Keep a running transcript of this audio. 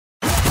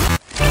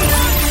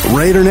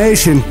Raider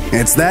Nation,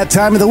 it's that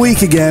time of the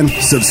week again.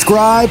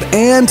 Subscribe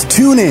and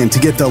tune in to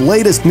get the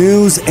latest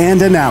news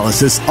and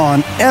analysis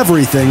on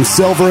everything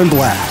silver and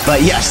black.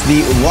 But yes,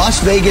 the Las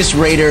Vegas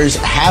Raiders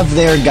have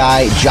their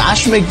guy,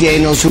 Josh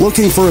McDaniels.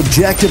 Looking for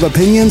objective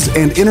opinions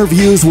and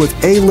interviews with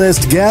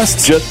A-list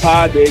guests? Just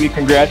Pod, baby.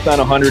 Congrats on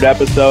 100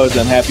 episodes.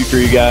 I'm happy for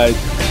you guys.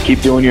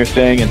 Keep doing your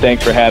thing, and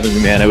thanks for having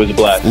me, man. It was a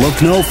blast.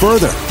 Look no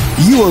further.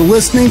 You are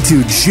listening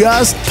to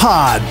Just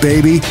Pod,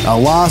 baby, a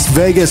Las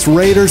Vegas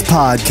Raiders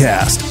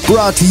podcast.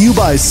 Brought to you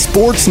by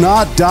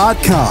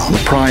Sportsnot.com.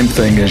 The prime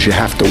thing is you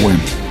have to win.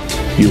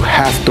 You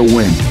have to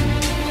win.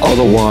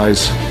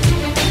 Otherwise,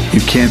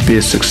 you can't be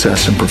a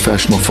success in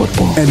professional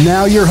football. And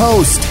now your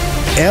host,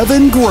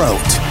 Evan Grote.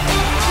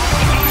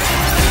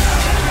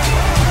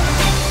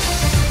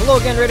 Hello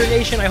again, Raider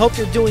Nation. I hope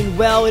you're doing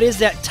well. It is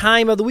that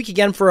time of the week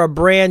again for a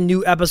brand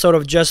new episode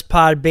of Just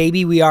Pod,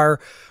 baby. We are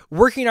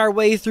working our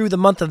way through the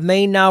month of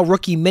May now.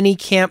 Rookie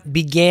minicamp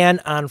began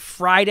on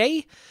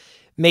Friday,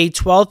 May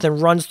 12th,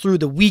 and runs through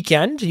the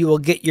weekend. You will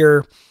get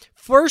your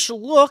first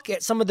look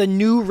at some of the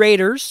new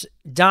Raiders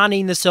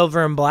donning the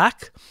silver and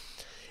black.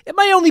 It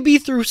might only be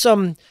through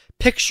some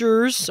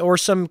pictures or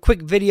some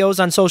quick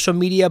videos on social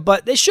media,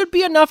 but it should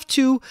be enough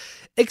to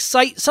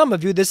excite some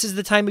of you. This is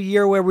the time of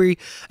year where we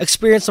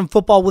experience some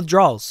football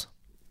withdrawals.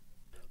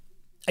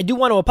 I do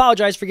want to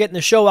apologize for getting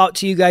the show out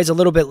to you guys a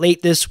little bit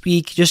late this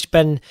week. Just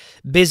been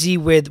busy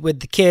with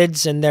the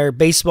kids and their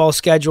baseball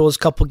schedules, a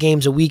couple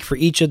games a week for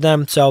each of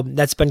them. So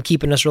that's been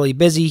keeping us really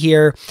busy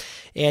here.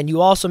 And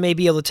you also may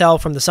be able to tell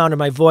from the sound of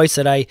my voice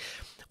that I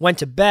went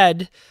to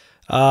bed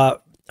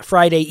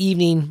Friday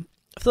evening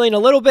feeling a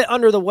little bit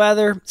under the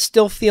weather,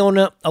 still feeling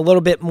it a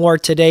little bit more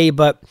today,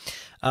 but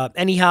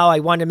anyhow, I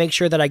wanted to make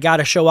sure that I got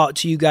a show out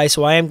to you guys,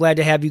 so I am glad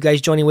to have you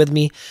guys joining with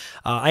me.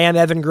 I am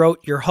Evan Grote,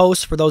 your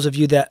host, for those of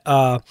you that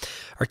are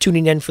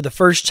tuning in for the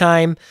first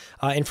time.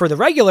 And for the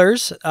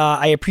regulars,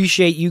 I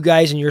appreciate you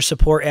guys and your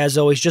support as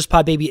always. Just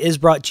Pod Baby is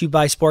brought to you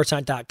by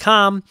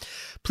Sportsnot.com.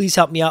 Please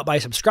help me out by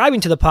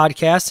subscribing to the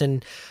podcast,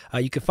 and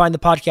you can find the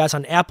podcast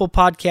on Apple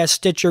Podcasts,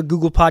 Stitcher,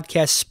 Google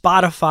Podcasts,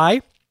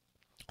 Spotify,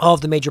 all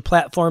of the major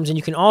platforms, and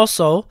you can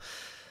also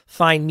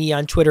find me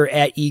on Twitter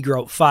at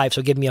eGroat5,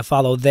 so give me a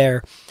follow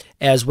there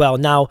as well.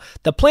 Now,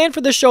 the plan for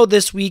the show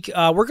this week,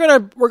 we're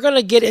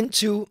gonna get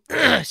into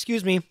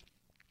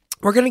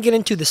we're gonna get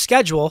into the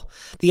schedule,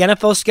 the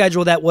NFL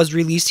schedule that was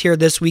released here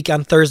this week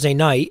on Thursday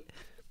night.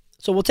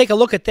 So we'll take a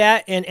look at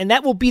that, and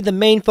that will be the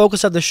main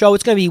focus of the show.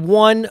 It's going to be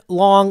one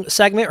long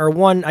segment, or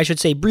one, I should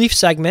say, brief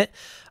segment.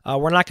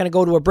 We're not going to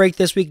go to a break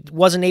this week.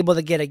 Wasn't able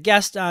to get a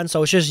guest on,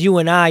 so it's just you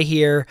and I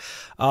here.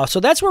 So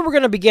that's where we're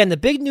going to begin. The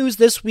big news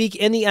this week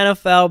in the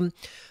NFL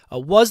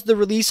was the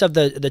release of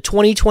the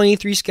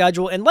 2023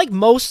 schedule. And like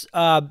most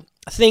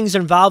things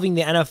involving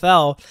the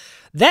NFL,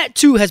 that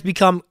too has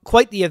become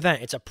quite the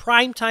event. It's a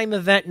primetime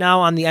event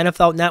now on the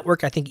NFL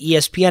Network. I think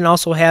ESPN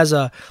also has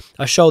a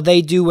show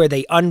they do where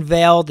they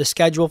unveil the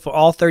schedule for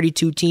all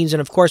 32 teams.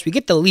 And of course, we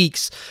get the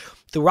leaks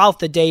throughout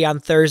the day on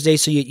Thursday,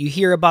 so you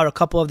hear about a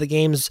couple of the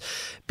games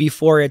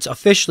before it's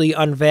officially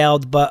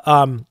unveiled. But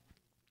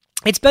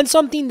it's been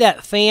something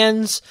that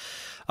fans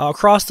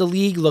across the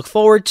league look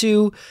forward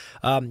to.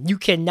 You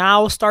can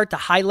now start to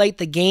highlight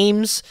the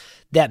games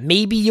that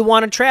maybe you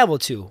want to travel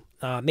to.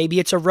 Maybe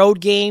it's a road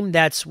game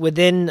that's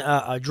within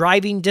a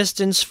driving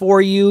distance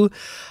for you.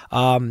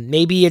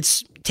 Maybe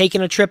it's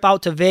taking a trip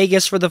out to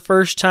Vegas for the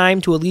first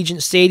time to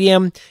Allegiant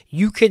Stadium.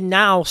 You can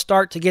now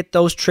start to get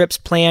those trips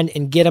planned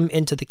and get them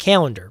into the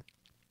calendar.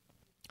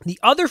 The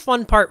other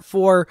fun part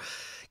for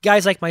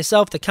guys like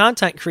myself, the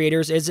content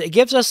creators, is it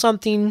gives us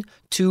something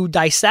to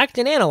dissect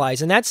and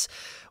analyze, and that's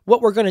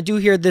what we're going to do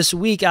here this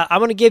week. I'm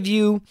going to give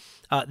you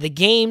the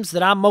games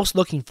that I'm most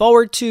looking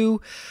forward to,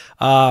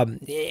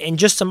 and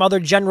just some other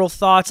general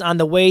thoughts on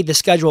the way the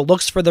schedule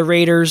looks for the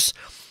Raiders.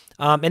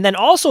 And then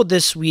also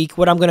this week,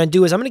 what I'm going to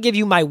do is I'm going to give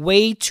you my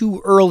way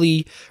too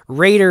early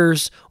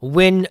Raiders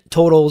win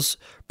totals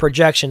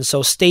projection.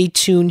 So stay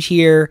tuned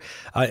here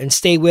and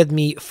stay with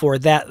me for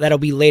that. That'll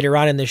be later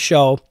on in the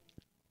show.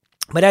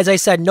 But as I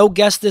said, no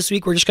guest this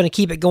week. We're just going to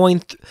keep it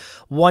going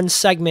one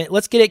segment.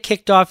 Let's get it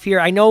kicked off here.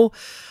 I know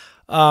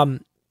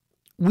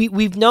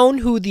we've known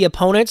who the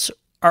opponents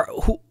are.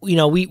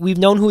 We've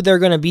known who they're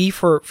going to be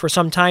for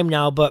some time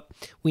now, but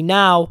we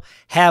now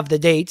have the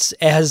dates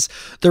as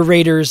the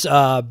Raiders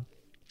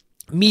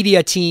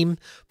media team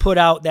put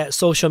out that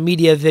social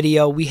media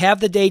video. We have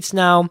the dates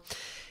now,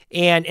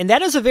 and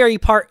that is a very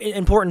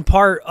important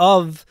part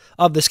of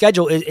the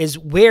schedule is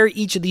where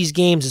each of these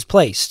games is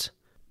placed.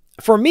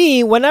 For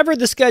me, whenever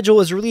the schedule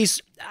is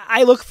released,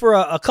 I look for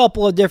a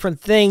couple of different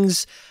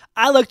things.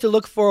 I like to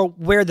look for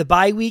where the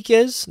bye week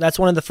is. That's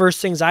one of the first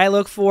things I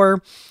look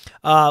for.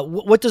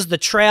 What does the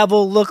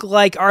travel look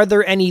like? Are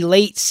there any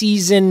late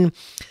season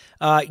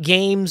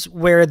games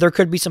where there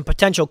could be some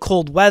potential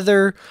cold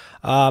weather,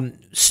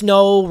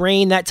 snow,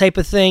 rain, that type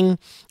of thing?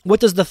 What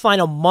does the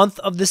final month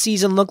of the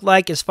season look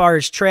like as far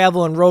as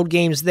travel and road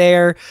games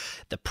there,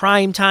 the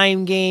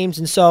primetime games?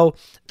 And so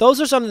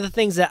those are some of the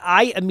things that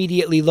I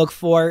immediately look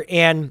for.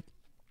 And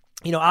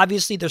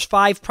Obviously there's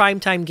 5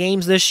 primetime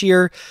games this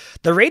year.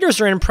 The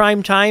Raiders are in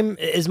primetime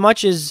as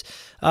much as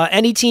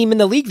any team in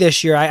the league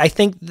this year. I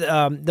think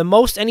the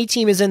most any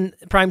team is in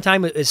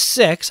primetime is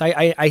 6.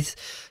 I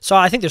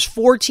think there's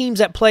 4 teams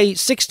that play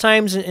 6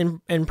 times in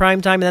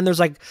primetime, and then there's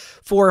like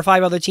 4 or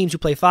 5 other teams who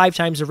play 5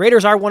 times. The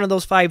Raiders are one of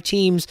those 5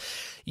 teams.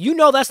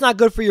 That's not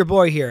good for your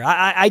boy here.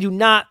 I do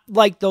not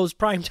like those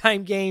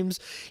primetime games.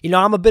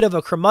 I'm a bit of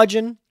a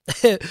curmudgeon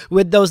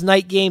with those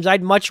night games.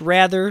 I'd much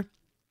rather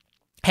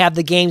have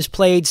the games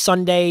played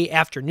Sunday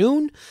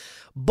afternoon.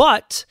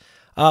 But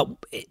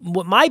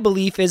what my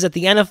belief is that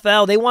the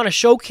NFL, they want to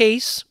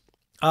showcase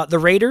the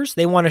Raiders.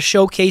 They want to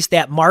showcase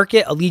that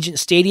market, Allegiant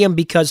Stadium,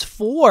 because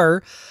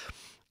 4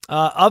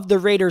 of the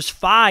Raiders'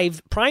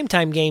 5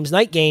 primetime games,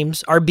 night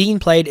games, are being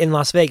played in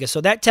Las Vegas. So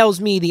that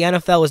tells me the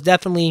NFL is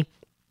definitely,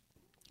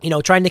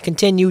 trying to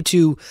continue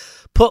to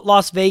put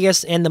Las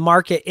Vegas and the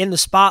market in the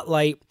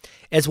spotlight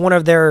as one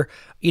of their,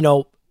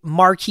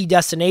 marquee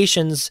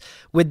destinations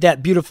with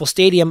that beautiful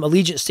stadium,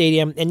 Allegiant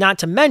Stadium, and not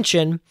to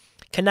mention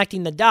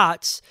connecting the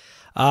dots.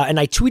 And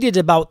I tweeted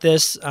about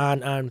this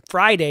on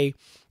Friday.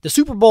 The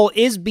Super Bowl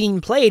is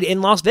being played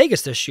in Las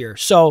Vegas this year.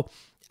 So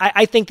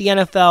I think the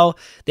NFL,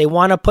 they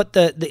want to put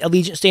the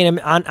Allegiant Stadium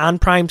on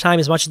prime time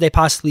as much as they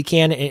possibly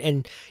can.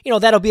 And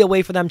that'll be a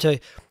way for them to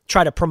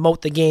try to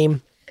promote the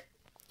game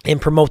and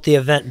promote the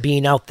event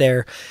being out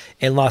there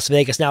in Las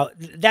Vegas. Now,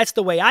 that's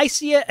the way I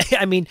see it.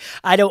 I mean,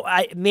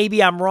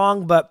 maybe I'm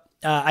wrong, but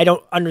I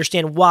don't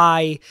understand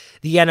why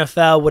the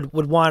NFL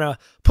would want to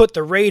put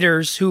the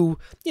Raiders, who,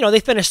 they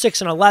finished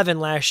 6-11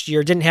 last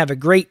year, didn't have a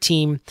great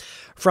team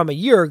from a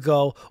year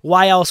ago.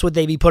 Why else would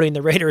they be putting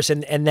the Raiders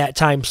in that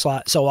time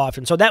slot so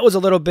often? So that was a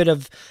little bit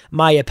of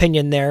my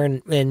opinion there,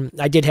 and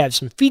I did have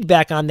some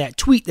feedback on that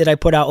tweet that I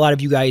put out. A lot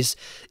of you guys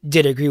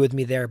did agree with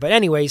me there. But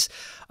anyways,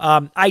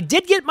 I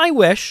did get my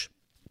wish.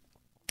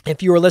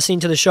 If you were listening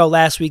to the show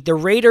last week, the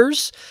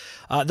Raiders,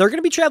 they're going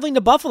to be traveling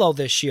to Buffalo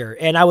this year,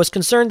 and I was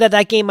concerned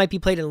that game might be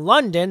played in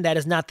London. That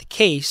is not the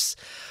case.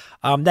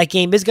 That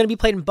game is going to be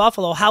played in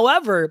Buffalo.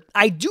 However,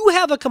 I do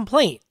have a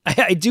complaint.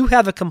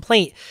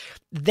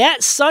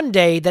 That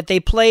Sunday that they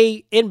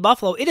play in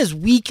Buffalo, it is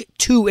week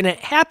 2, and it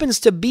happens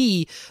to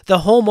be the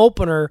home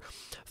opener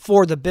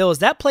for the Bills.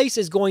 That place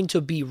is going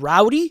to be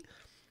rowdy.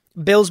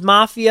 Bills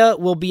Mafia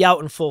will be out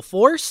in full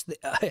force,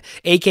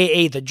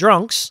 a.k.a. the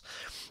Drunks.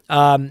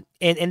 And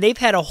they've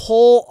had a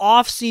whole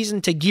off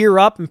season to gear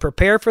up and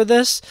prepare for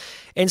this.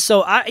 And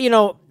so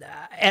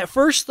at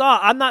first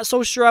thought, I'm not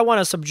so sure I want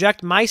to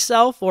subject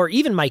myself or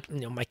even my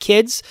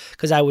kids,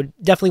 because I would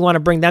definitely want to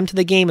bring them to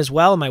the game as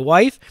well, and my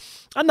wife.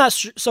 I'm not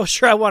so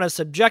sure I want to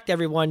subject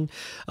everyone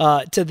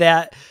to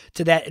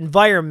that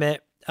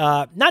environment.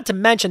 Not to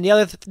mention the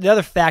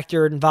other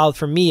factor involved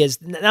for me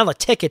is now the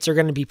tickets are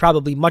going to be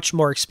probably much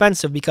more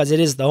expensive because it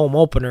is the home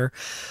opener.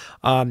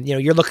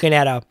 You're looking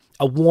at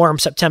a warm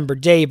September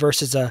day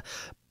versus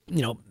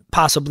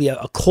possibly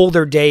a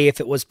colder day if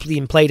it was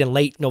being played in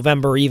late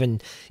November or even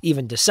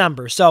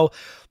December. So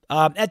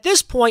at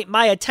this point,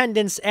 my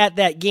attendance at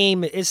that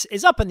game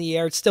is up in the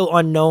air. It's still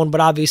unknown, but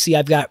obviously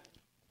I've got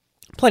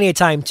plenty of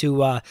time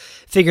to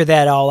figure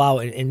that all out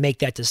and make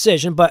that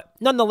decision. But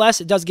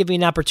nonetheless, it does give me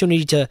an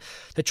opportunity to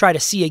try to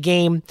see a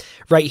game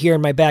right here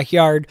in my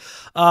backyard.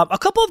 A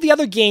couple of the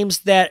other games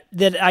that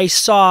I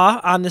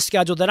saw on the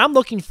schedule that I'm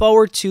looking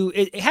forward to,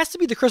 it has to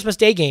be the Christmas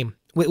Day game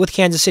with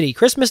Kansas City.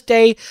 Christmas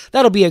Day,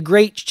 that'll be a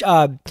great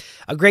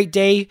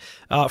day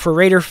for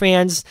Raider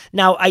fans.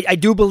 Now, I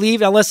do believe,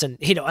 now listen,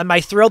 am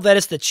I thrilled that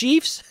it's the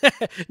Chiefs?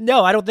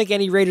 No, I don't think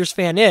any Raiders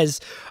fan is.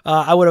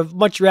 I would have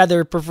much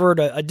rather preferred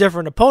a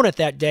different opponent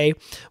that day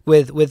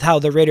with how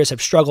the Raiders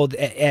have struggled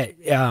at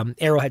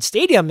Arrowhead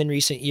Stadium in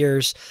recent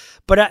years.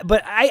 But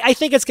I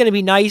think it's going to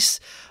be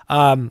nice.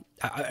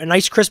 A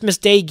nice Christmas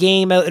Day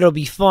game. It'll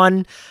be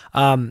fun.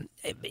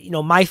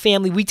 My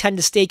family, we tend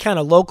to stay kind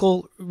of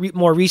local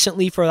more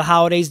recently for the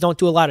holidays, don't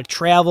do a lot of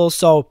travel.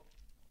 So,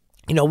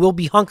 we'll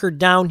be hunkered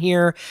down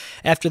here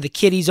after the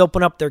kiddies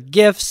open up their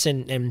gifts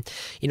and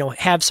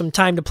have some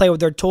time to play with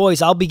their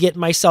toys. I'll be getting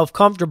myself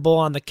comfortable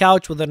on the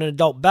couch with an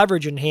adult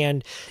beverage in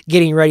hand,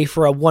 getting ready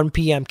for a 1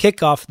 p.m.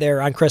 kickoff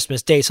there on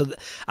Christmas Day. So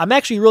I'm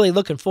actually really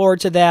looking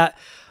forward to that.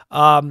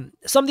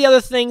 Some of the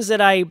other things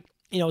that I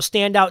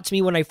stand out to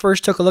me when I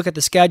first took a look at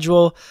the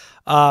schedule.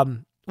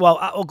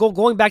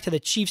 Going back to the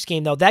Chiefs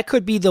game, though, that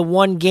could be the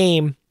one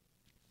game,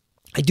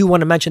 I do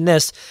want to mention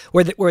this,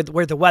 where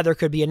the weather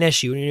could be an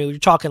issue. You're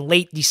talking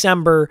late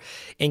December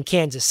in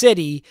Kansas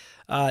City,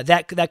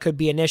 that could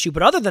be an issue.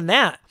 But other than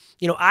that,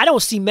 I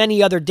don't see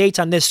many other dates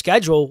on this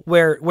schedule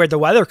where the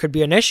weather could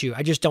be an issue.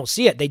 I just don't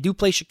see it. They do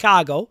play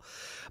Chicago,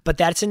 but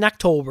that's in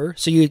October,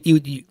 so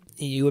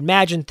you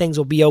imagine things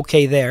will be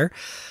okay there.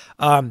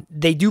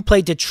 They do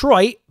play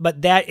Detroit,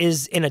 but that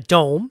is in a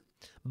dome.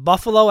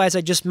 Buffalo, as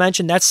I just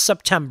mentioned, that's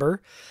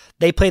September.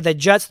 They play the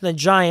Jets and the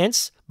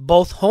Giants,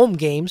 both home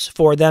games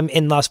for them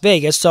in Las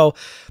Vegas. So,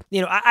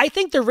 I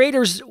think the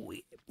Raiders,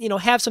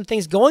 have some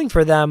things going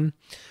for them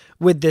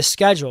with this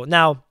schedule.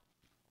 Now,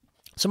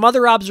 some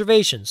other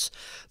observations.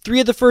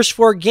 3 of the first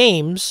 4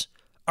 games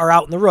are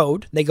out on the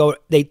road.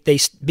 They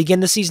begin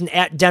the season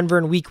at Denver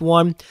in week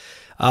 1,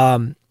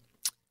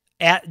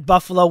 at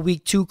Buffalo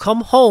week 2,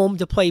 come home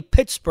to play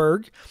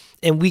Pittsburgh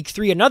in week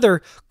 3,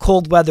 another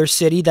cold weather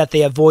city that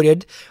they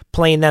avoided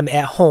playing them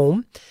at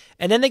home.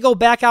 And then they go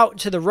back out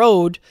to the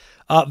road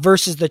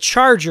versus the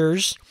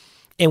Chargers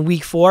in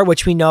week 4,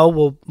 which we know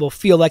will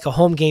feel like a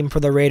home game for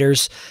the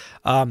Raiders.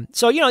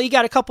 So, you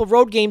got a couple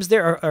road games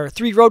there, or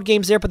 3 road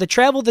games there, but the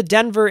travel to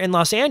Denver and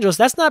Los Angeles,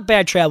 that's not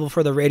bad travel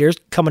for the Raiders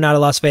coming out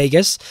of Las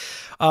Vegas.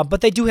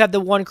 But they do have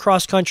the one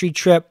cross-country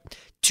trip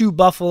to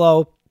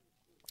Buffalo.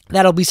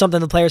 That'll be something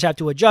the players have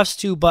to adjust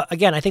to. But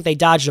again, I think they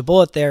dodged a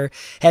bullet there,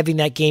 having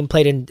that game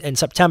played in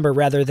September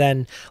rather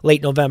than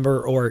late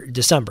November or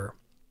December.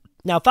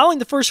 Now, following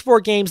the first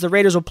 4 games, the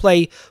Raiders will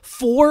play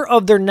 4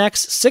 of their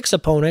next 6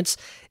 opponents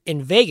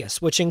in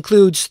Vegas, which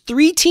includes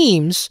 3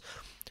 teams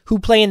who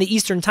play in the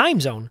Eastern time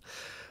zone.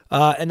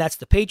 And that's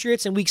the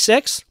Patriots in week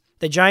 6,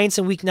 the Giants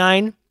in week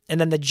 9,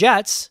 and then the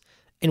Jets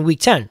in week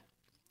 10.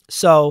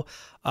 So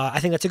I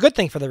think that's a good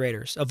thing for the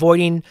Raiders.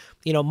 Avoiding,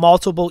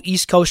 multiple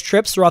East Coast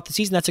trips throughout the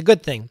season, that's a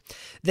good thing.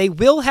 They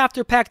will have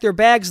to pack their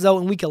bags, though,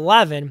 in week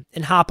 11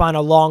 and hop on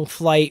a long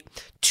flight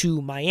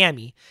to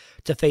Miami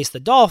to face the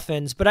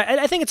Dolphins. But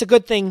I think it's a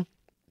good thing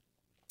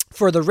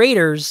for the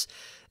Raiders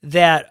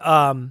that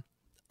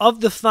of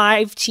the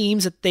 5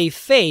 teams that they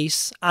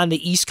face on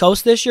the East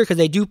Coast this year, because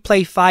they do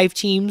play 5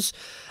 teams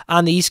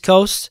on the East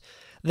Coast,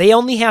 they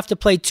only have to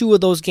play 2 of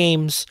those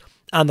games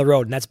on the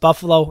road, and that's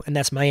Buffalo and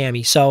that's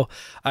Miami. So,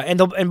 and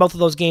both of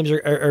those games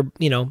are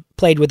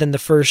played within the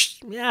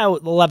first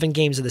 11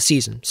 games of the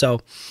season.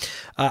 So,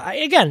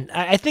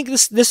 I think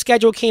this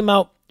schedule came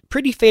out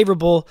pretty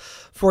favorable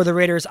for the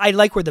Raiders. I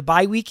like where the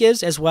bye week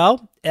is as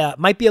well.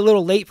 Might be a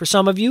little late for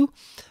some of you,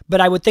 but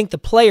I would think the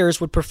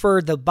players would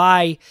prefer the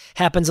bye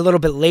happens a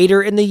little bit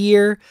later in the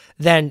year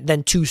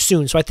than too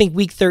soon. So I think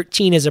week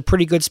 13 is a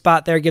pretty good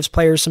spot there. It gives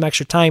players some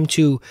extra time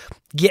to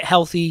get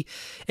healthy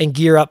and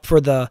gear up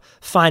for the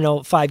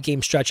final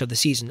 5-game stretch of the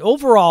season.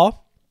 Overall,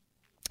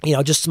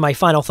 just my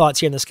final thoughts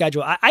here in the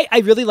schedule.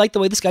 I really like the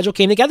way the schedule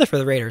came together for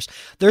the Raiders.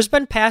 There's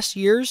been past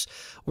years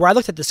where I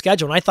looked at the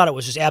schedule and I thought it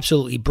was just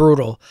absolutely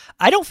brutal.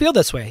 I don't feel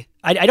this way.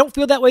 I don't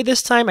feel that way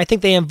this time. I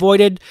think they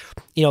avoided,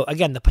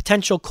 again, the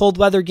potential cold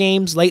weather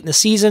games late in the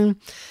season.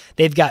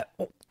 They've got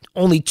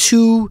only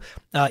 2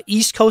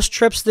 East Coast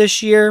trips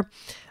this year.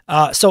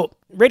 So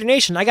Raider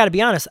Nation, I got to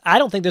be honest, I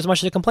don't think there's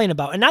much to complain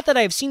about. And not that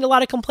I've seen a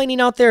lot of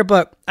complaining out there,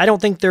 but I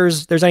don't think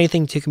there's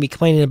anything to be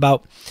complaining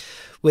about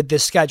with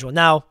this schedule.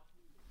 Now,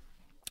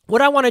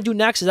 what I want to do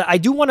next is I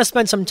do want to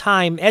spend some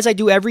time, as I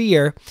do every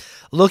year,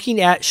 looking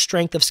at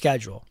strength of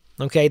schedule.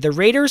 Okay, the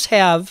Raiders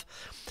have,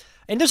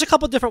 and there's a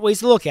couple different ways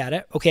to look at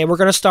it. Okay, we're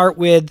going to start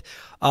with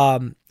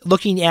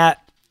looking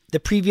at the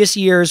previous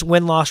year's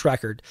win-loss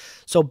record.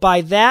 So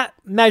by that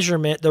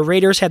measurement, the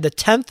Raiders had the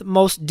 10th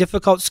most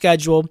difficult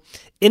schedule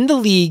in the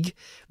league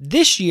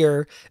this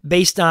year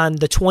based on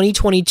the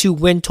 2022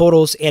 win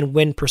totals and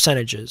win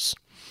percentages.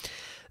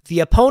 The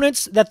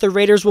opponents that the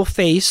Raiders will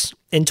face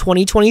in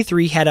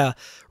 2023 had a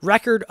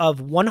record of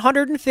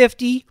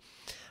 150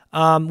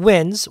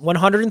 wins,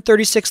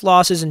 136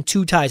 losses, and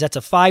 2 ties. That's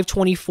a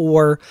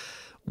 524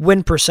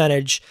 win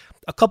percentage.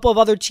 A couple of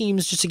other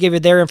teams, just to give you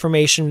their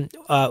information,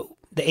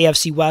 the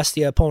AFC West,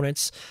 the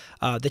opponents,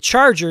 the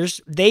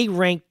Chargers, they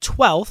ranked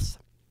 12th.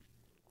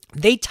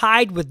 They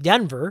tied with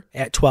Denver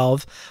at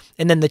 12,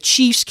 and then the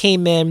Chiefs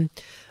came in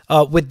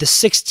with the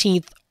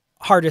 16th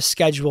hardest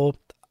schedule,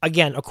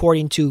 again,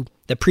 according to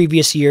the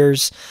previous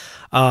year's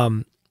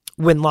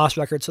win-loss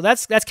record. So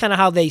that's kind of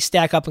how they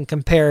stack up and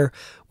compare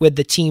with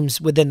the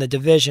teams within the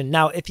division.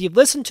 Now, if you've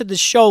listened to the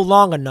show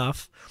long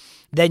enough,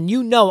 then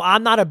you know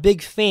I'm not a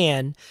big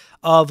fan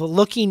of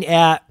looking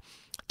at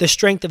the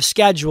strength of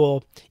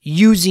schedule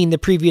using the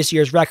previous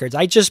year's records.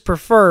 I just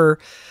prefer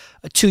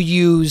to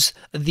use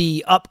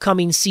the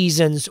upcoming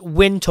season's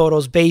win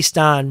totals based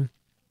on,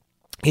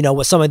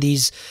 what some of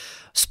these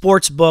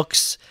sports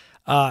books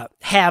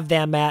have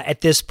them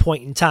at this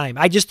point in time.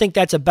 I just think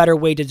that's a better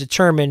way to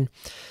determine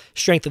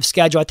strength of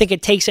schedule. I think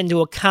it takes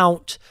into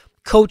account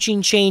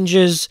coaching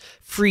changes,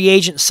 free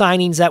agent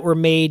signings that were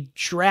made,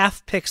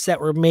 draft picks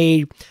that were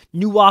made,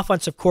 new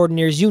offensive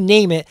coordinators, you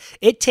name it.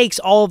 It takes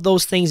all of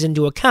those things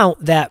into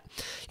account that,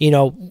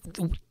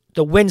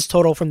 the wins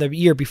total from the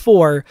year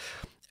before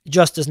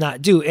just does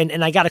not do.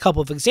 And I got a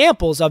couple of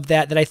examples of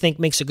that I think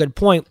makes a good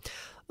point.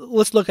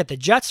 Let's look at the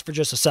Jets for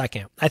just a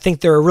second. I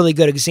think they're a really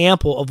good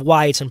example of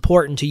why it's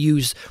important to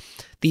use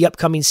the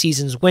upcoming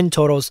season's win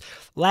totals.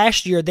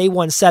 Last year, they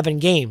won 7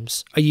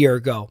 games a year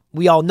ago.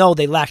 We all know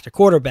they lacked a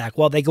quarterback.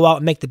 Well, they go out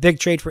and make the big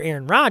trade for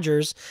Aaron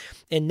Rodgers.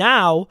 And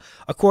now,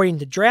 according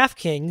to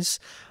DraftKings,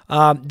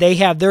 they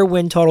have their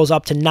win totals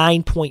up to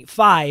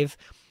 9.5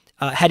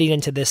 heading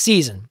into this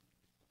season.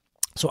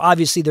 So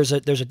obviously, there's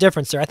a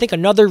difference there. I think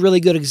another really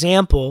good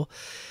example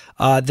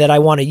that I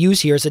want to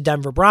use here is the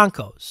Denver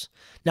Broncos.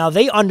 Now,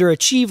 they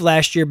underachieved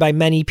last year by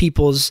many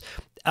people's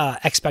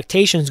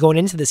expectations going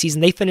into the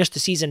season. They finished the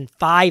season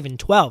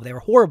 5-12. They were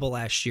horrible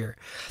last year.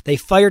 They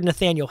fired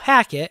Nathaniel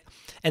Hackett,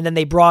 and then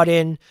they brought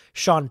in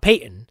Sean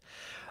Payton.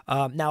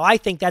 Now, I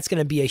think that's going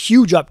to be a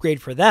huge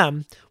upgrade for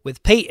them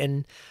with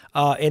Payton,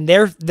 and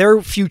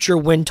their future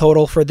win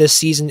total for this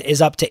season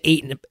is up to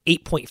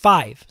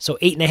 8.5. So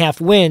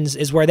 8.5 wins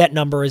is where that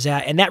number is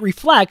at, and that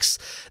reflects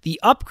the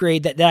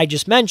upgrade that I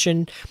just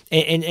mentioned.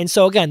 And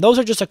so, again, those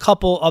are just a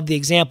couple of the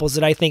examples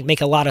that I think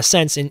make a lot of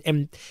sense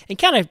and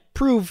kind of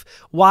prove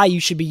why you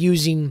should be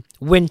using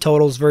win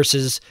totals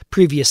versus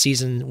previous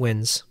season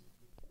wins.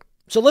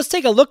 So let's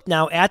take a look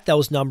now at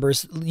those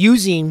numbers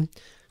using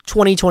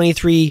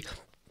 2023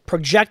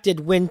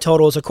 projected win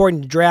totals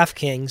according to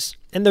DraftKings,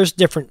 and there's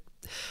different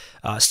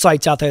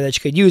sites out there that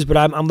you could use, but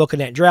I'm looking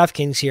at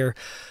DraftKings here.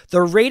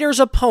 The Raiders'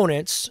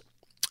 opponents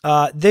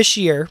this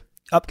year,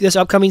 this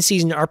upcoming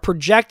season, are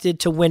projected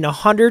to win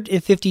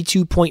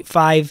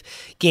 152.5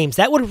 games.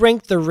 That would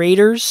rank the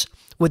Raiders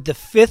with the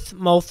 5th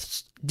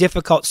most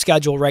difficult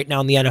schedule right now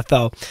in the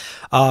NFL.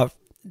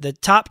 The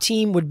top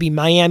team would be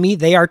Miami.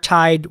 They are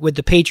tied with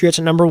the Patriots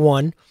at number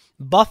 1.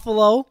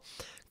 Buffalo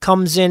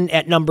comes in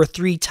at number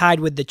 3, tied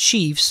with the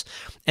Chiefs,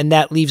 and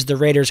that leaves the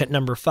Raiders at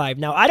number 5.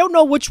 Now, I don't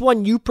know which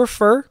one you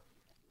prefer,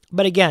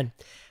 but again,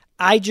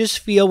 I just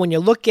feel when you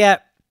look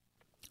at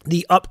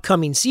the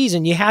upcoming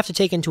season, you have to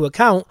take into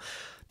account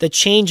the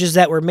changes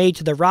that were made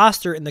to the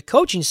roster and the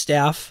coaching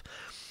staff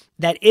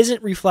that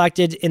isn't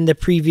reflected in the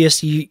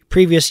previous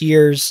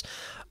year's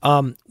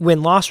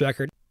win-loss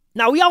record.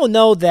 Now, we all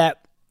know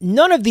that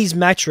none of these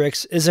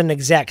metrics is an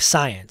exact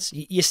science.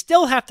 You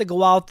still have to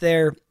go out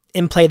there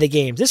and play the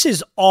games. This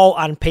is all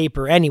on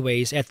paper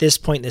anyways at this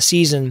point in the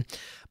season,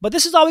 but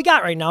this is all we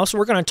got right now, so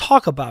we're going to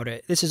talk about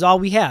it. This is all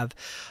we have.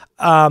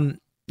 And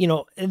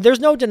there's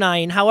no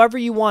denying, however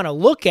you want to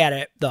look at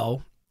it,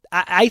 though,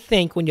 I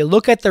think when you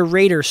look at the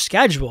Raiders'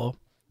 schedule,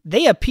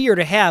 they appear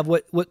to have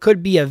what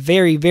could be a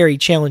very, very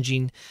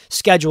challenging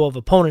schedule of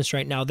opponents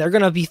right now. They're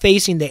going to be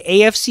facing the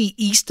AFC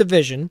East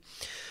division,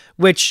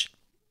 which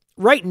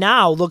right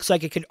now looks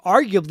like it could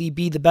arguably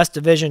be the best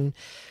division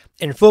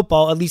in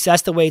football. At least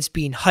that's the way it's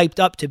being hyped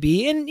up to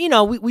be. And,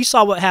 we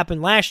saw what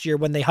happened last year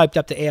when they hyped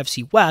up the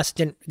AFC West.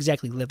 Didn't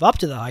exactly live up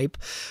to the hype.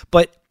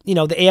 But, the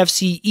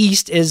AFC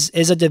East is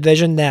a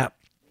division that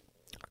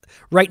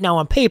right now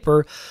on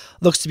paper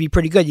looks to be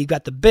pretty good. You've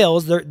got the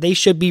Bills. They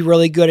should be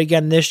really good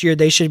again this year.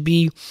 They should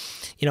be,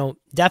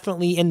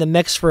 definitely in the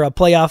mix for a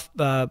playoff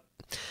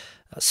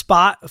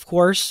spot, of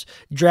course.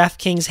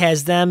 DraftKings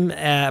has them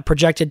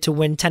projected to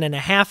win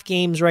 10.5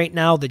 games right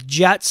now. The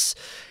Jets,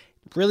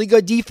 really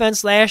good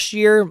defense last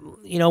year.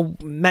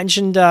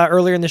 Mentioned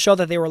earlier in the show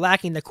that they were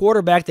lacking the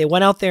quarterback. They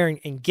went out there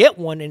and get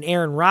one in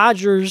Aaron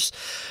Rodgers.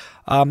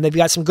 They've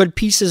got some good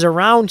pieces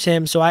around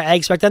him, so I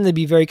expect them to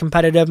be very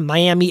competitive.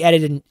 Miami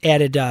added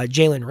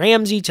Jalen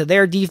Ramsey to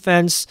their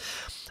defense.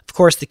 Of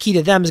course, the key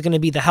to them is going to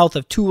be the health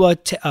of Tua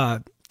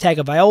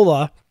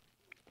Tagovailoa.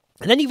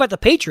 And then you've got the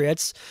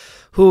Patriots,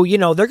 who,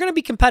 they're going to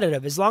be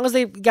competitive. As long as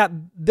they've got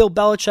Bill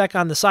Belichick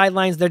on the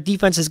sidelines, their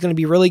defense is going to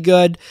be really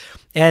good,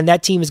 and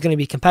that team is going to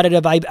be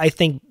competitive. I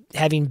think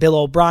having Bill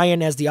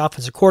O'Brien as the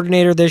offensive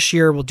coordinator this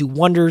year will do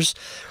wonders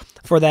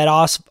for that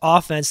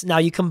offense. Now,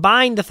 you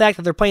combine the fact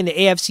that they're playing the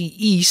AFC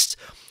East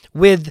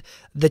with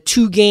the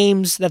 2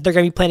 games that they're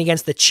going to be playing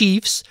against the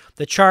Chiefs,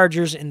 the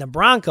Chargers, and the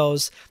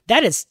Broncos.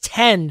 That is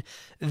 10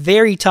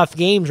 very tough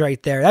games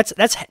right there.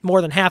 That's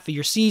more than half of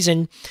your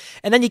season.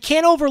 And then you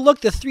can't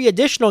overlook the 3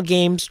 additional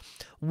games,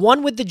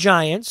 one with the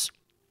Giants,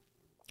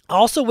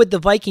 also with the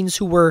Vikings,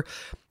 who were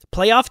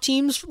playoff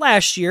teams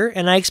last year,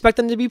 and I expect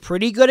them to be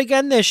pretty good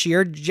again this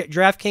year.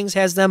 DraftKings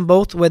has them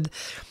both with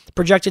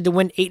projected to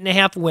win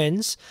 8.5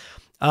 wins.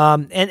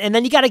 And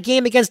then you got a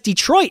game against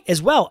Detroit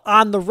as well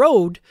on the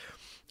road.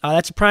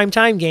 That's a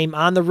primetime game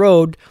on the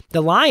road.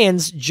 The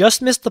Lions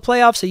just missed the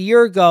playoffs a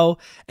year ago,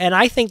 and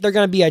I think they're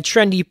going to be a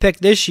trendy pick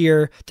this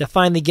year to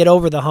finally get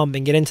over the hump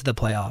and get into the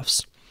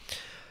playoffs.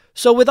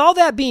 So with all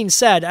that being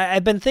said,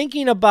 I've been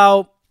thinking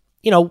about,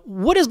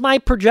 what is my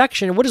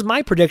projection? What is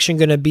my prediction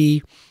going to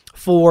be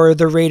for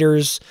the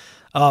Raiders'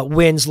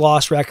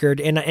 wins-loss record?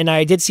 And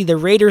I did see the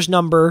Raiders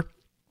number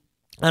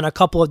on a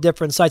couple of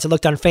different sites. I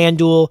looked on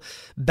FanDuel,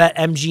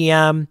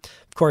 BetMGM,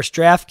 of course,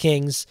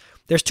 DraftKings.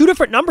 There's 2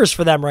 different numbers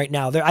for them right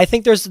now. I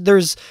think there's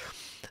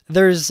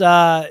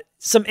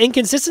some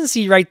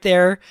inconsistency right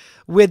there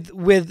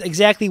with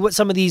exactly what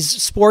some of these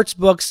sports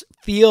books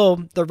feel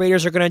the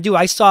Raiders are going to do.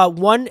 I saw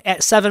one at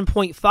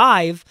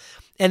 7.5,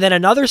 and then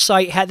another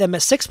site had them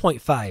at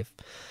 6.5.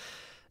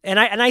 And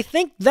I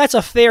think that's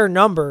a fair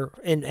number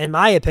in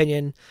my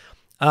opinion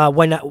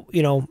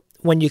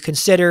when you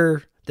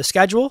consider the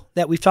schedule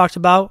that we've talked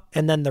about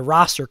and then the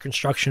roster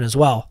construction as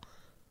well.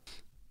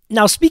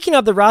 Now, speaking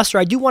of the roster,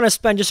 I do want to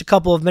spend just a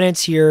couple of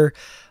minutes here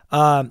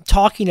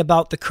talking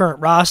about the current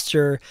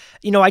roster.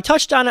 I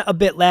touched on it a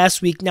bit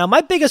last week. Now,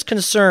 my biggest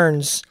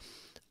concerns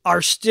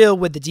are still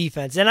with the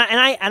defense, and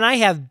I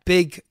have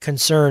big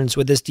concerns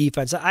with this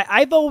defense.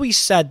 I've always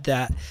said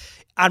that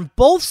on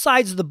both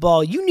sides of the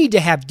ball, you need to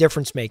have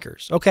difference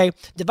makers. Okay,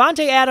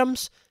 Davante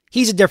Adams,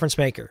 he's a difference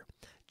maker.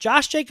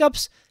 Josh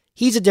Jacobs,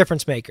 he's a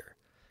difference maker.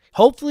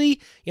 Hopefully,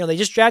 they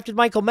just drafted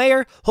Michael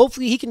Mayer.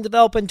 Hopefully he can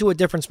develop into a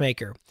difference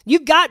maker.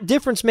 You've got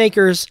difference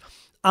makers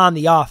on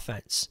the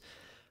offense.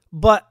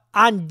 But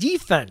on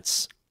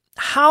defense,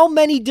 how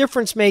many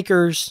difference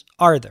makers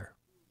are there?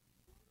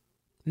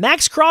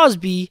 Maxx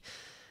Crosby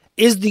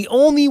is the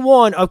only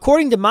one,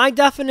 according to my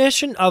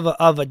definition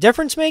of a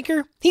difference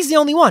maker, he's the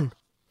only one.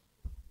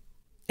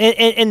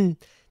 And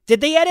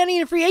did they add any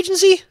in free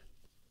agency?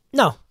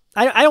 No,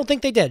 I don't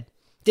think they did.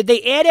 Did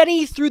they add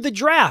any through the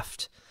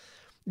draft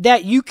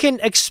that you can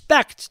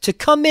expect to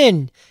come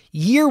in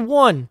year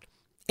one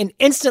and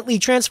instantly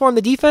transform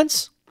the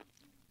defense?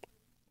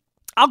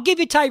 I'll give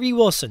you Tyree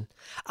Wilson.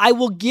 I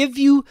will give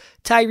you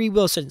Tyree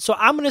Wilson. So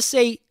I'm going to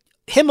say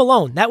him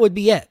alone. That would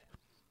be it.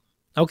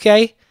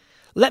 Okay?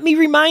 Let me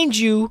remind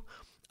you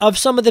of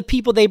some of the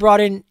people they brought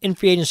in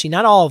free agency.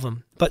 Not all of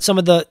them, but some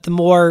of the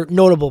more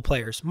notable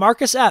players.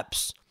 Marcus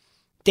Epps,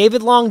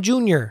 David Long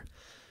Jr.,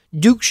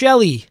 Duke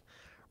Shelley,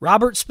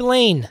 Robert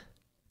Spillane,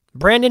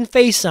 Brandon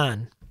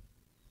Faison,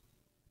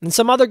 and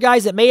some other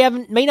guys that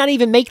may not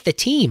even make the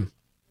team.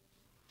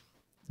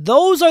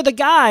 Those are the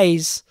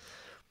guys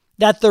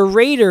that the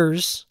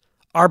Raiders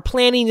are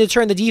planning to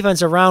turn the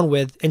defense around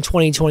with in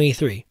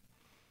 2023.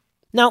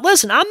 Now,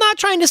 listen, I'm not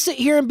trying to sit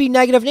here and be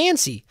negative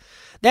Nancy.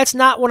 That's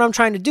not what I'm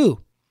trying to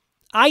do.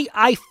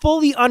 I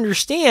fully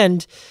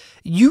understand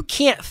you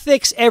can't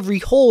fix every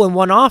hole in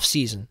one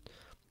offseason.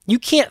 You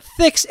can't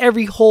fix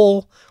every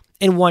hole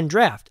in one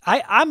draft.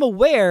 I'm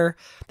aware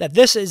that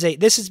this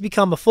has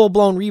become a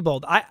full-blown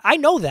rebuild. I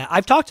know that.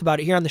 I've talked about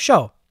it here on the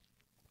show.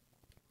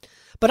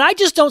 But I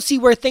just don't see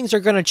where things are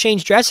going to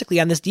change drastically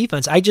on this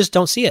defense. I just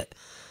don't see it.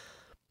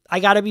 I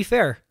got to be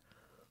fair.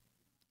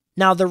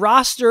 Now, the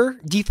roster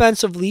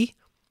defensively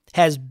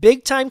has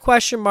big-time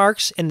question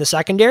marks in the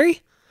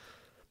secondary.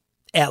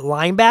 At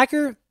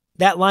linebacker,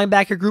 that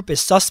linebacker group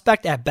is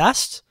suspect at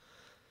best.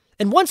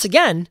 And once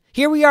again,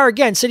 here we are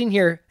again sitting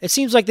here. It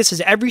seems like this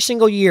is every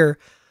single year.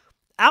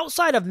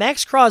 Outside of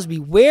Maxx Crosby,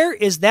 where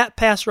is that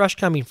pass rush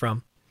coming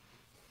from?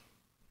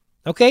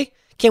 Okay?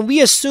 Can we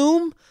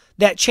assume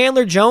that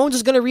Chandler Jones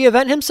is going to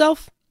reinvent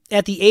himself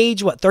at the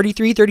age,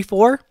 33,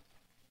 34?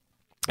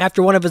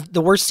 After one of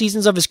the worst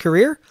seasons of his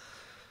career?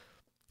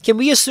 Can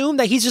we assume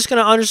that he's just going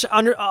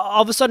to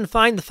all of a sudden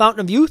find the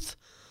fountain of youth?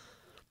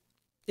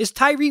 Is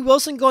Tyree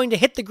Wilson going to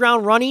hit the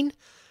ground running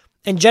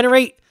and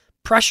generate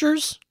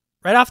pressures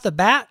right off the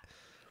bat?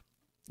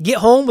 Get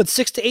home with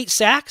 6 to 8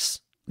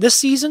 sacks this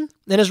season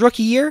in his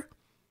rookie year?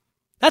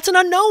 That's an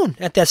unknown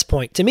at this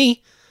point to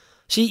me.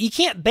 See, you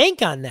can't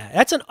bank on that.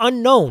 That's an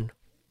unknown.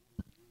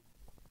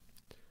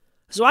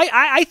 So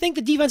I think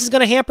the defense is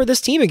going to hamper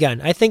this team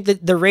again. I think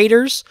that the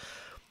Raiders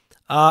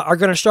are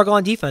going to struggle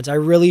on defense. I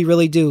really,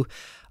 really do.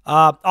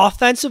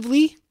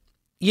 Offensively,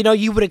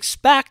 you would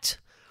expect,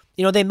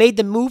 they made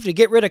the move to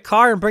get rid of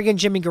Carr and bring in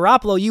Jimmy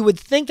Garoppolo. You would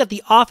think that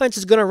the offense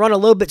is going to run a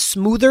little bit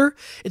smoother.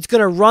 It's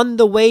going to run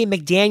the way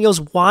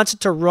McDaniels wants it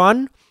to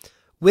run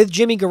with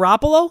Jimmy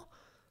Garoppolo.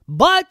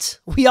 But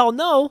we all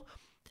know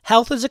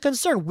health is a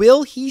concern.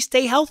 Will he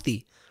stay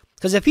healthy?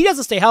 Because if he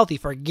doesn't stay healthy,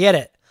 forget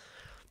it.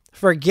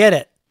 Forget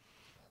it.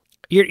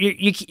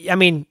 I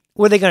mean,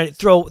 were they going to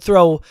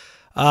throw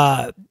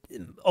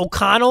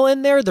O'Connell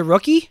in there, the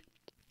rookie?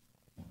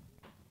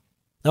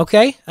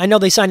 Okay, I know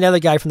they signed another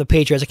guy from the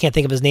Patriots. I can't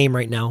think of his name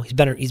right now.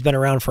 He's been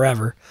around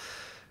forever,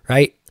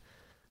 right?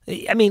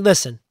 I mean,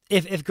 listen,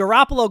 if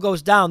Garoppolo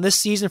goes down this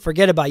season,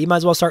 forget about it. You might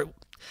as well start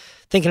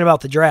thinking about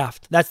the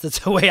draft. That's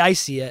the way I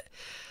see it.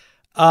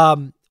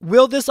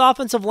 Will this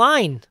offensive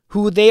line,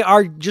 who they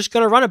are just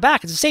going to run it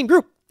back, it's the same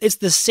group. It's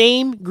the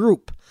same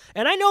group.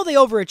 And I know they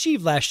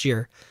overachieved last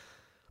year,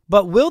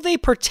 but will they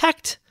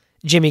protect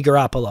Jimmy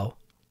Garoppolo?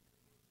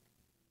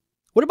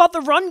 What about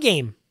the run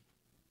game?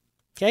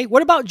 Okay,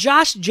 what about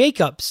Josh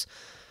Jacobs?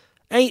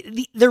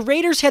 The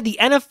Raiders had the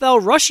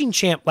NFL rushing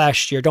champ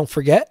last year, don't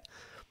forget.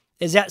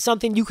 Is that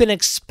something you can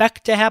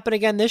expect to happen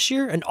again this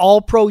year? An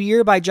all-pro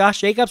year by Josh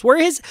Jacobs? Where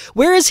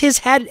is his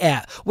head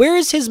at? Where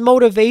is his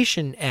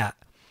motivation at?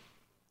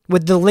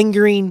 With the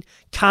lingering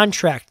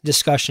contract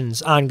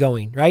discussions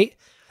ongoing, right?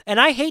 And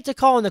I hate to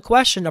call into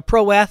question a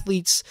pro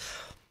athlete's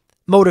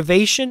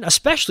motivation,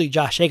 especially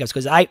Josh Jacobs,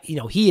 because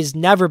he has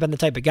never been the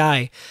type of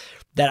guy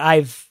that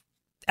I've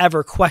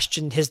ever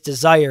questioned his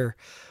desire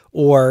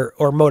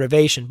or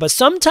motivation. But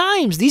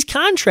sometimes these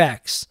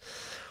contracts,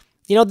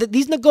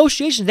 these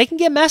negotiations, they can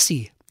get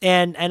messy.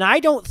 And I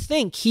don't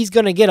think he's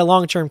going to get a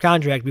long-term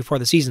contract before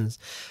the seasons.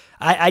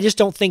 I just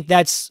don't think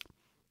that's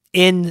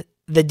in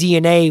the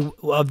DNA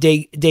of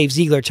Dave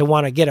Ziegler to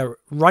want to get a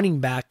running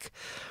back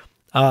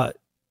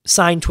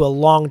signed to a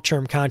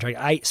long-term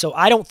contract. So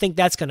I don't think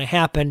that's going to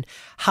happen.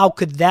 How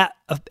could that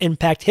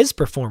impact his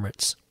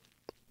performance?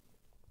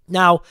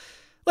 Now,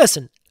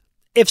 listen,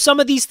 if some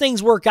of these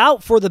things work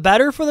out for the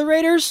better for the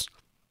Raiders,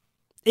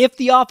 if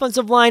the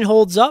offensive line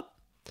holds up,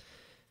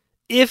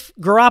 if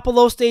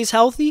Garoppolo stays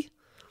healthy,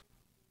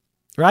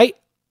 right?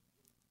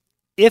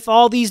 If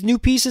all these new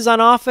pieces on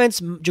offense,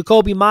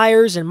 Jakobi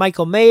Meyers and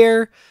Michael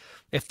Mayer,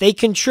 if they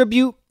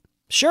contribute,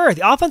 sure,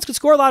 the offense could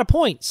score a lot of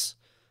points.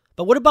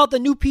 But what about the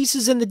new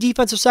pieces in the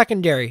defensive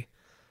secondary?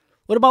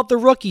 What about the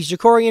rookies,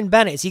 Jacorian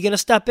Bennett? Is he going to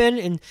step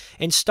in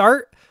and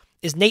start?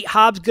 Is Nate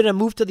Hobbs going to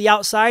move to the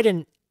outside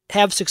and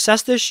have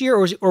success this year,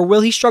 or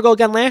will he struggle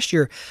again last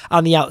year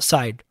on the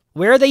outside?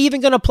 Where are they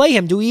even going to play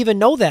him? Do we even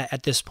know that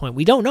at this point?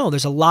 We don't know.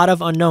 There's a lot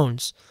of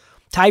unknowns.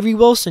 Tyree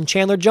Wilson,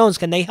 Chandler Jones,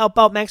 can they help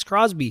out Max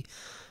Crosby?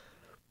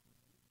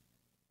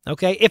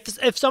 Okay,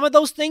 if some of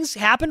those things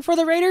happen for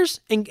the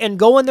Raiders and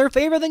go in their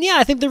favor, then yeah,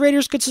 I think the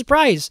Raiders could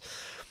surprise.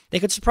 They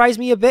could surprise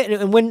me a bit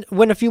and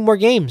win a few more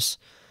games.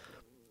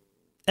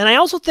 And I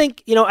also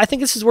think, I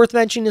think this is worth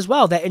mentioning as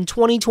well, that in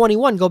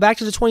 2021, go back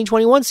to the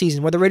 2021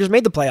 season where the Raiders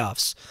made the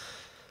playoffs,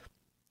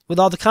 with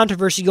all the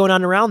controversy going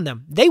on around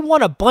them. They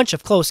won a bunch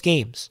of close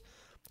games.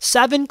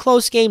 7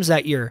 close games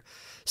that year.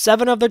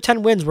 7 of their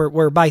 10 wins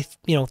were by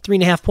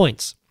 3.5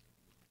 points.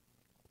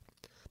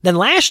 Then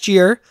last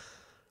year,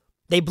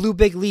 they blew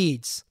big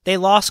leads. They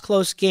lost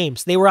close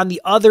games. They were on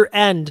the other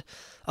end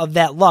of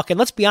that luck. And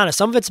let's be honest,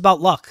 some of it's about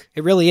luck.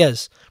 It really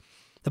is.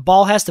 The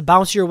ball has to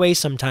bounce your way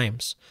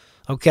sometimes.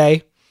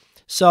 Okay?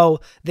 So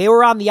they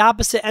were on the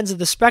opposite ends of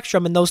the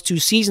spectrum in those 2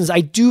 seasons.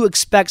 I do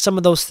expect some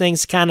of those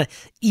things to kind of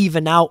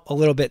even out a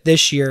little bit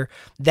this year,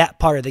 that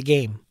part of the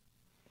game.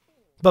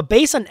 But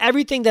based on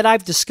everything that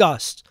I've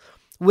discussed,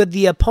 with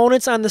the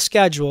opponents on the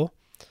schedule,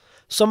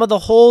 some of the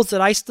holes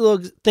that I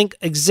still think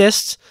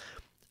exist,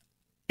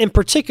 in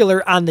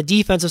particular on the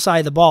defensive side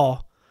of the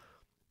ball,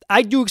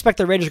 I do expect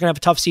the Raiders are going to have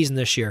a tough season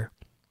this year.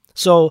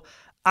 So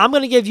I'm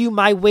going to give you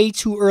my way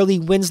too early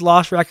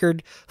wins-loss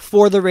record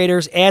for the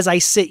Raiders as I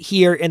sit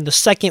here in the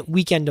second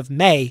weekend of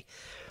May.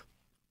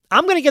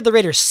 I'm going to give the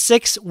Raiders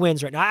 6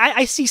 wins right now.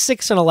 I see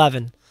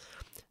 6-11.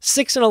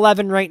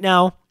 6-11 right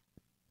now.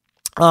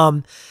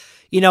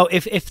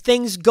 If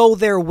things go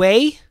their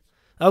way,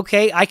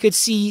 okay, I could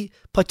see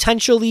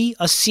potentially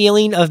a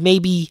ceiling of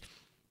maybe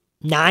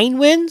 9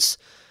 wins.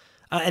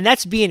 And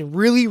that's being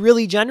really,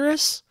 really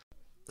generous.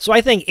 So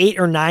I think 8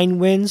 or 9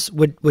 wins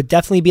would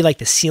definitely be like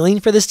the ceiling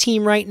for this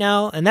team right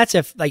now. And that's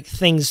if like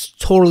things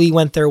totally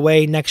went their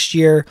way next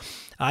year.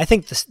 I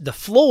think the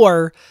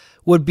floor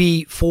would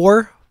be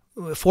 4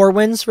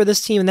 wins for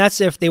this team. And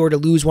that's if they were to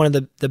lose one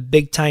of the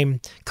big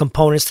time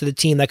components to the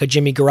team, like a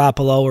Jimmy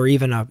Garoppolo or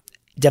even a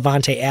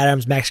Devontae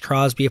Adams, Max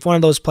Crosby. If one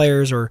of those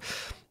players or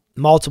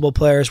multiple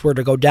players were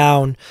to go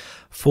down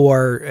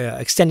for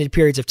extended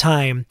periods of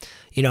time,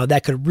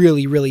 that could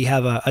really, really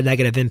have a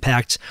negative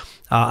impact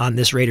on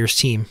this Raiders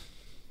team.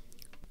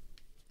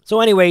 So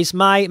anyways,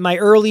 my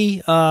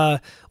early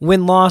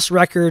win-loss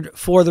record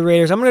for the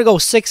Raiders, I'm going to go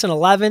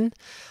 6-11.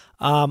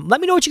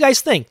 Let me know what you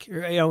guys think.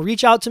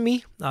 Reach out to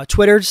me,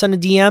 Twitter, send a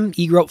DM,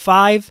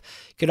 eGroat5.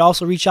 You could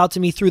also reach out to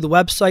me through the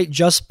website,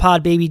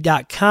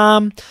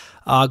 justpodbaby.com.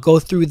 Go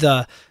through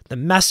the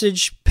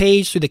message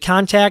page, through the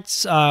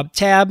contacts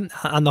tab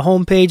on the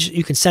homepage.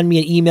 You can send me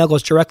an email,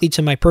 goes directly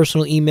to my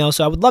personal email.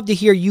 So I would love to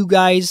hear you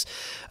guys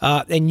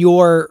and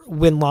your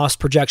win-loss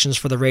projections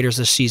for the Raiders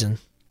this season.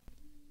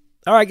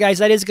 All right, guys,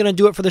 that is going to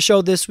do it for the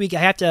show this week. I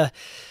have to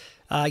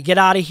get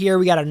out of here.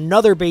 We got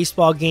another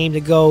baseball game to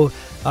go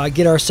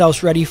get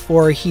ourselves ready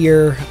for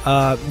here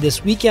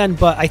this weekend.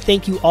 But I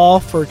thank you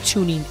all for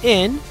tuning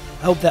in.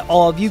 I hope that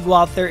all of you go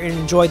out there and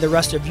enjoy the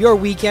rest of your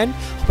weekend.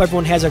 Hope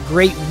everyone has a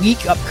great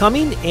week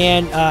upcoming.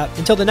 And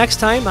until the next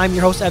time, I'm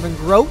your host, Evan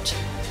Grote.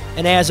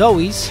 And as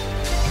always,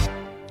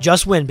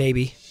 just win,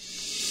 baby.